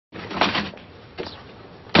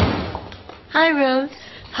Hi, Rose.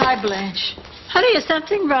 Hi, Blanche. Honey, is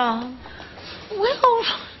something wrong? Well,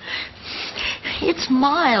 it's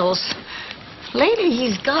Miles. Lately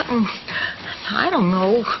he's gotten, I don't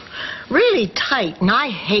know, really tight, and I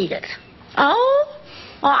hate it. Oh?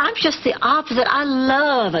 Well, I'm just the opposite. I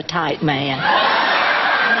love a tight man.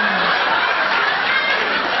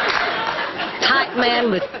 Tight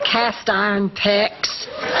man with cast iron pecs.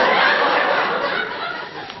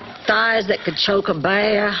 Thighs that could choke a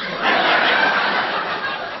bear.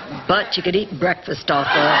 Butt you could eat breakfast off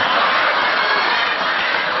of.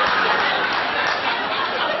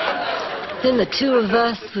 Then the two of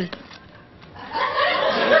us with...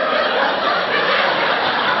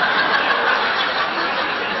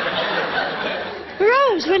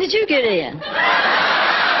 Rose, when did you get in?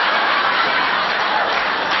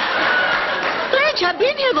 Blanche, I've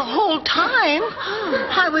been here the whole time.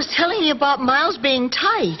 I was telling you about Miles being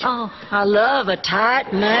tight. Oh, I love a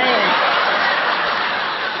tight man.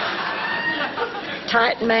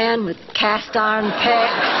 Tight man with cast iron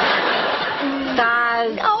pecs.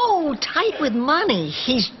 Thighs. Oh, tight with money.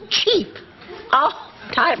 He's cheap. Oh,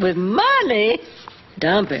 tight with money?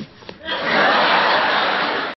 Dump him.